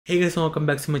Hey guys, and welcome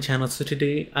back to my channel. So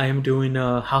today I am doing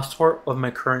a house tour of my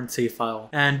current save file.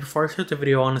 And before I start the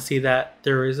video, I want to say that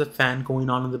there is a fan going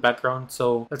on in the background,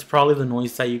 so that's probably the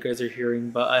noise that you guys are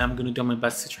hearing, but I am going to do my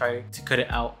best to try to cut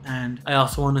it out. And I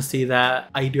also want to say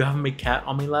that I do have my cat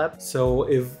on my lap, so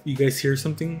if you guys hear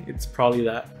something, it's probably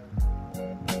that.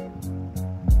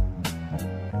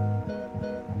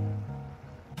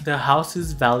 The house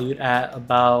is valued at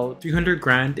about 300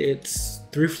 grand. It's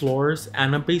 3 floors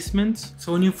and a basement.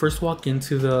 So when you first walk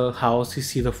into the house, you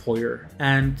see the foyer,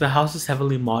 and the house is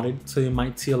heavily modded, so you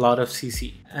might see a lot of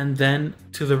CC. And then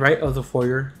to the right of the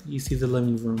foyer, you see the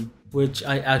living room, which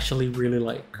I actually really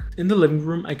like. In the living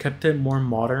room, I kept it more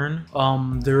modern.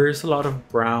 There is a lot of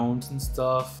browns and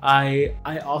stuff. I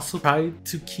also tried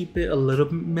to keep it a little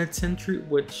bit mid-century,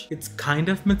 which it's kind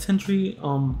of mid-century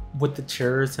with the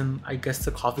chairs and I guess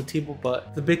the coffee table,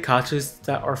 but the big couches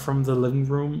that are from the living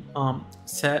room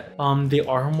set, they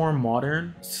are more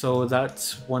modern, so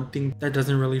that's one thing that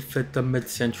doesn't really fit the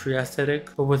mid-century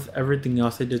aesthetic. But with everything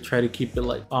else, I did try to keep it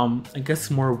like I guess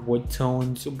more wood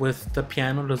tones. With the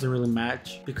piano, doesn't really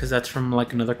match because that's from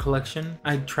like another collection.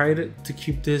 I tried to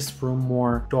keep this room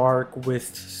more dark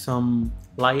with some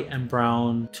light and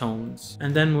brown tones.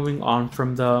 And then moving on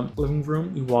from the living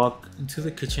room, you walk into the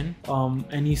kitchen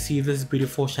and you see this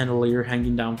beautiful chandelier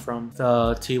hanging down from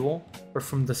the table, or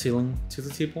from the ceiling to the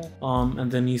table.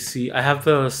 And then you see I have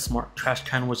the smart trash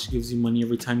can, which gives you money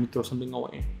every time you throw something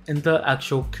away. In the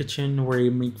actual kitchen where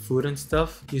you make food and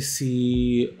stuff, you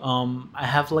see I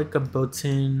have like a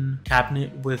built-in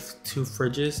cabinet with 2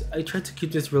 fridges. I tried to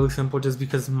keep this really simple just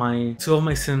because two of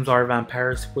my Sims are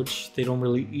vampires, which they don't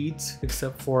really eat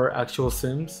except for actual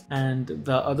Sims. And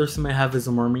the other Sim I have is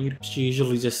a mermaid. She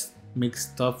usually just makes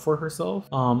stuff for herself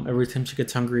every time she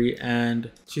gets hungry, and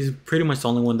she's pretty much the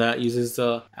only one that uses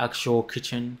the actual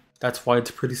kitchen. That's why it's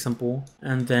pretty simple.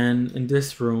 And then in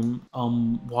this room,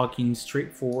 walking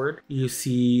straight forward, you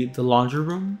see the laundry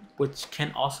room, which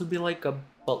can also be like a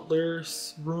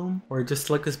butler's room or just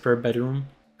like a spare bedroom.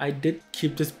 I did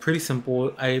keep this pretty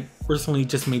simple. I personally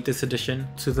just made this addition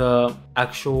to the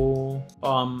actual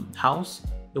house.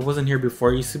 It wasn't here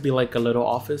before. It used to be like a little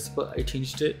office, but I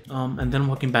changed it. And then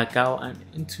walking back out and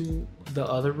into the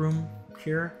other room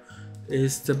here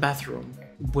is the bathroom,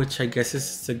 which I guess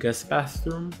is the guest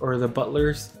bathroom or the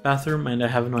butler's bathroom. And I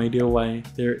have no idea why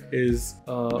there is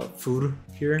food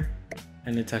here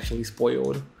and it's actually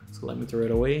spoiled. So let me throw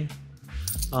it away.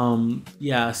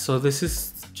 Yeah, so this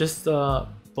is just the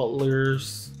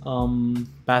butler's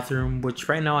bathroom, which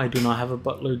right now I do not have a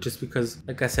butler just because,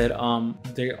 like I said,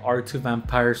 they are 2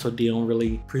 vampires, so they don't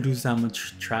really produce that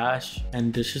much trash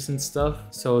and dishes and stuff,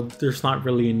 so there's not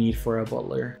really a need for a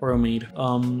butler or a maid.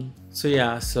 So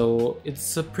yeah, so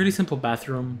it's a pretty simple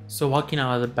bathroom. So walking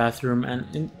out of the bathroom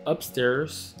and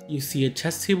upstairs, you see a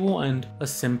chess table and a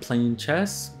Sim playing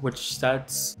chess, which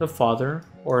that's the father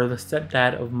or the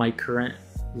stepdad of my current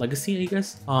legacy, I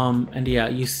guess. And yeah,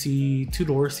 you see 2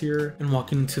 doors here, and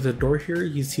walking into the door here,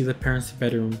 you see the parents'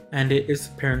 bedroom, and it is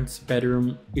the parents'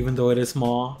 bedroom even though it is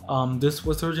small. This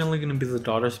was originally going to be the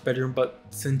daughter's bedroom, but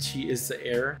since she is the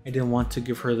heir, I didn't want to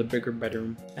give her the bigger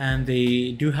bedroom. And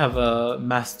they do have a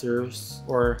master's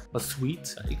or a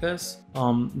suite, I guess.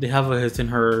 They have a his and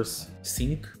hers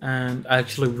sink, and I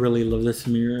actually really love this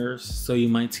mirrors, so you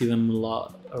might see them a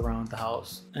lot around the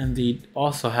house. And they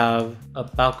also have a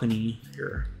balcony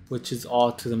here, which is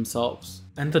all to themselves.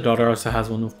 And the daughter also has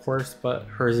one, of course, but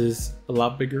hers is a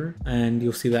lot bigger, and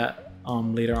you'll see that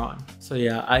later on. So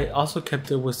yeah, I also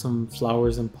kept it with some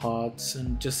flowers and pots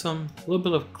and just a little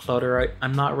bit of clutter.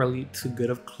 I'm not really too good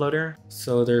of clutter,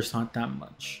 so there's not that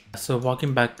much. So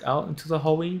walking back out into the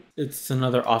hallway, it's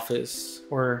another office,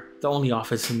 or the only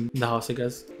office in the house, I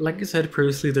guess. Like I said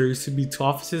previously, there used to be 2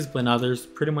 offices, but now there's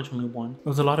pretty much only 1.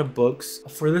 There's a lot of books.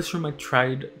 For this room, I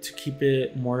tried to keep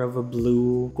it more of a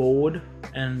blue, gold,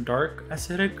 and dark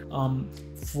aesthetic.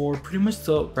 For pretty much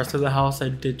the rest of the house, I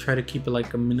did try to keep it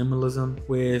like a minimalism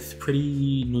with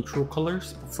pretty neutral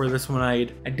colors. For this one, I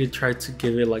did try to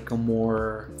give it like a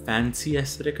more fancy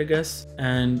aesthetic, I guess.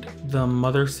 And the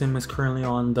mother Sim is currently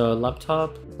on the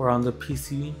laptop or on the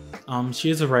PC.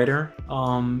 She is a writer,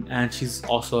 and she's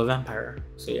also a vampire.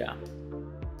 So yeah.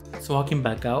 So walking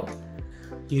back out,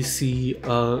 you see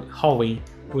a hallway,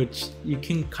 which you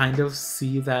can kind of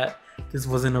see that this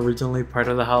wasn't originally part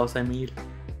of the house I made.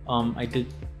 I did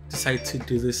decide to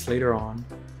do this later on.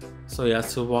 So yeah,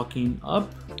 so walking up,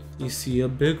 you see a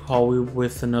big hallway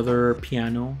with another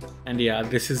piano. And yeah,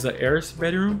 this is the heir's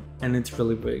bedroom, and it's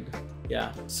really big.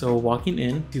 Yeah, so walking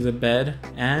in, see the bed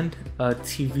and a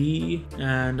TV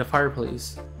and a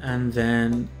fireplace. And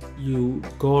then you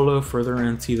go a little further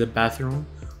and see the bathroom,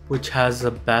 which has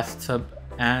a bathtub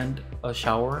and a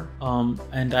shower.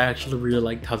 And I actually really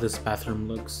liked how this bathroom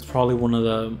looks. It's probably one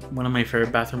of my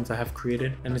favorite bathrooms I have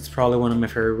created, and it's probably one of my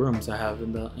favorite rooms I have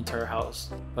in the entire house.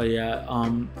 But yeah,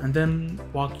 and then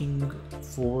walking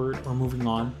forward or moving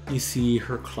on, you see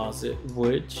her closet,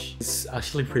 which is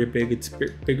actually pretty big. It's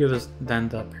bigger than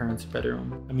the parents' bedroom.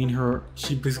 I mean,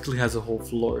 she basically has a whole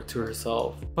floor to herself,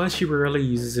 but she rarely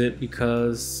uses it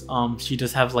because she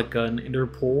does have like an indoor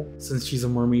pool since she's a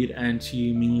mermaid and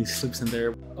she mainly sleeps in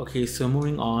there. Okay, so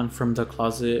moving on from the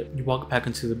closet, you walk back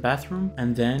into the bathroom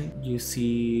and then you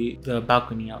see the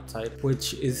balcony outside,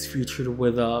 which is featured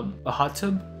with a hot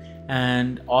tub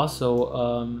and also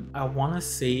I want to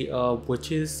say a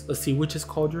sea witch's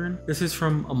cauldron. This is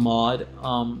from a mod,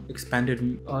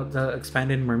 the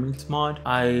expanded mermaids mod.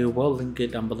 I will link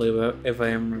it down below if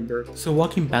I remember. So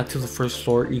walking back to the first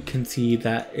floor, you can see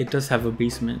that it does have a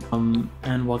basement,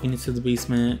 and walking into the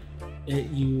basement,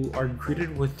 you are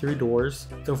greeted with 3 doors.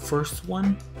 The first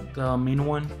one, the main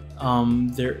one,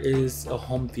 there is a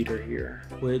home theater here,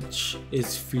 which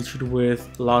is featured with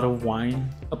a lot of wine,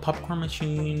 a popcorn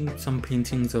machine, some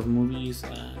paintings of movies,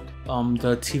 and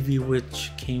the TV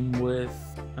which came with,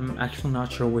 I'm actually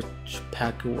not sure which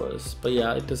pack it was, but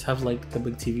yeah, it does have like the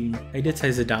big TV. I did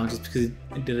size it down just because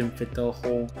it didn't fit the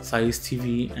whole size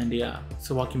TV, and yeah.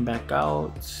 So walking back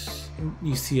out,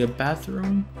 you see a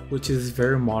bathroom, which is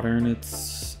very modern.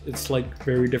 It's like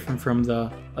very different from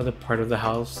the other part of the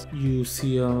house. You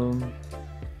see a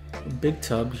big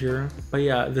tub here, but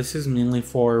yeah, this is mainly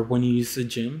for when you use the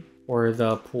gym or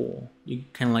the pool. You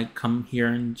can like come here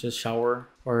and just shower,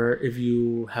 or if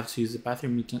you have to use the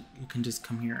bathroom, you can just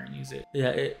come here and use it. Yeah,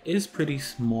 it is pretty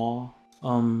small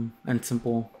and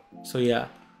simple. So yeah,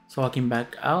 so walking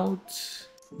back out,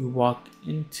 you walk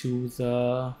into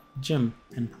the gym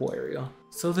and pool area.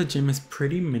 So the gym is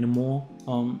pretty minimal,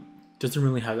 doesn't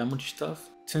really have that much stuff.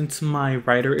 Since my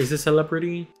writer is a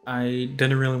celebrity, I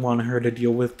didn't really want her to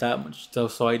deal with that much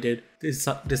stuff, so I did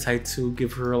decide to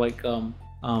give her like a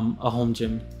home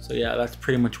gym. So yeah, that's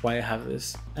pretty much why I have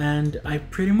this. And I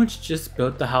pretty much just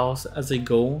built the house as I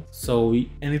go, so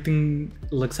anything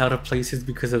looks out of place is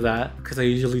because of that, because I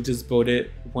usually just build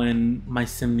it when my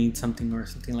sim needs something or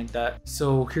something like that.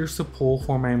 So here's the pool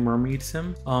for my mermaid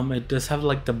sim. It does have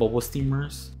like the bubble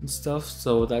steamers and stuff,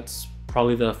 so that's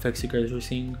probably the effects you guys are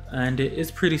seeing, and it is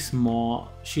pretty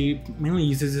small. She mainly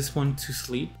uses this one to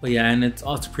sleep, but yeah, and it's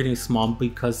also pretty small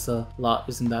because the lot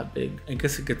isn't that big. I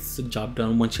guess it gets the job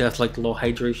done when she has like low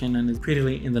hydration and it's pretty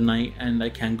late in the night and I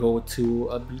can't go to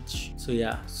a beach. So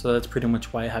yeah, so that's pretty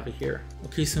much why I have it here.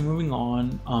 Okay, so moving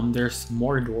on, there's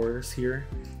more doors here,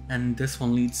 and this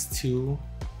one leads to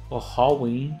a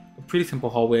hallway, a pretty simple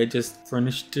hallway. I just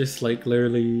furnished this like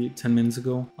literally 10 minutes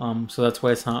ago, so that's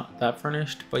why it's not that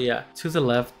furnished. But yeah, to the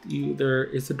left there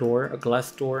is a door, a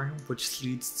glass door, which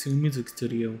leads to a music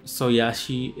studio. So yeah,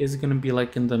 she is gonna be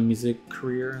like in the music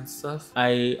career and stuff.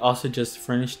 I also just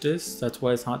furnished this, that's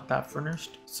why it's not that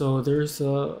furnished. So there's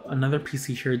another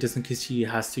PC here just in case she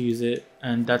has to use it,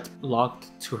 and that's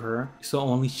locked to her, so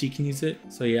only she can use it.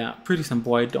 So yeah, pretty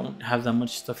simple. I don't have that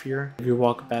much stuff here. If you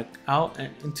walk back out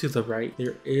and into the right,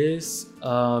 there is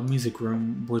a music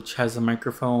room which has a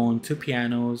microphone, 2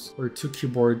 pianos or 2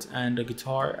 keyboards, and a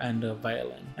guitar and a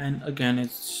violin. And again,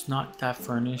 it's not that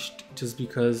furnished just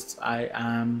because I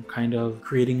am kind of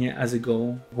creating it as I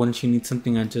go. When she needs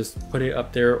something, I just put it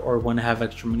up there, or when I have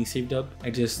extra money saved up, I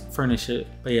just furnish it.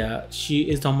 But yeah, she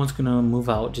is almost gonna move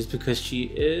out just because she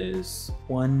is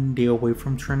 1 day away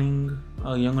from turning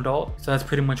a young adult. So that's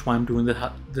pretty much why I'm doing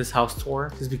this house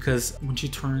tour, just because when she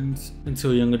turns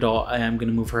into a young adult, I am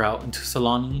gonna move her out into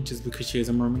Salani just because she is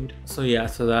a mermaid. So yeah,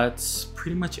 so that's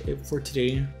pretty much it for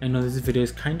today. I know this video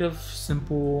is kind of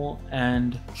simple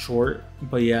and short,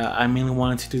 but yeah, I mainly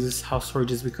wanted to do this house tour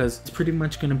just because it's pretty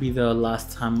much gonna be the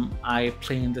last time I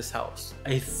play in this house.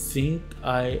 I think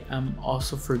I am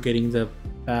also forgetting the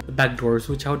back doors,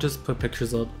 which I'll just put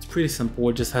pictures of. It's pretty simple.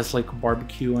 It just has like a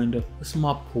barbecue and a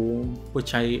small pool,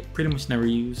 which I pretty much never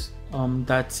use.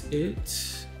 That's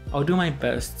it. I'll do my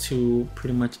best to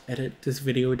pretty much edit this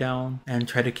video down and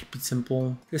try to keep it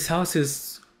simple. This house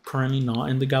is currently not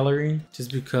in the gallery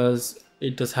just because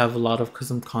it does have a lot of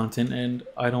custom content and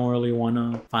I don't really want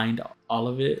to find all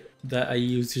of it that I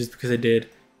use just because I did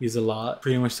use a lot.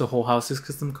 Pretty much the whole house is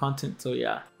custom content, so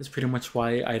yeah, that's pretty much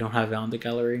why I don't have it on the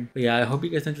gallery. But yeah, I hope you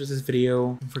guys enjoyed this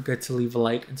video. Don't forget to leave a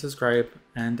like and subscribe,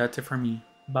 and that's it for me.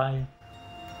 Bye.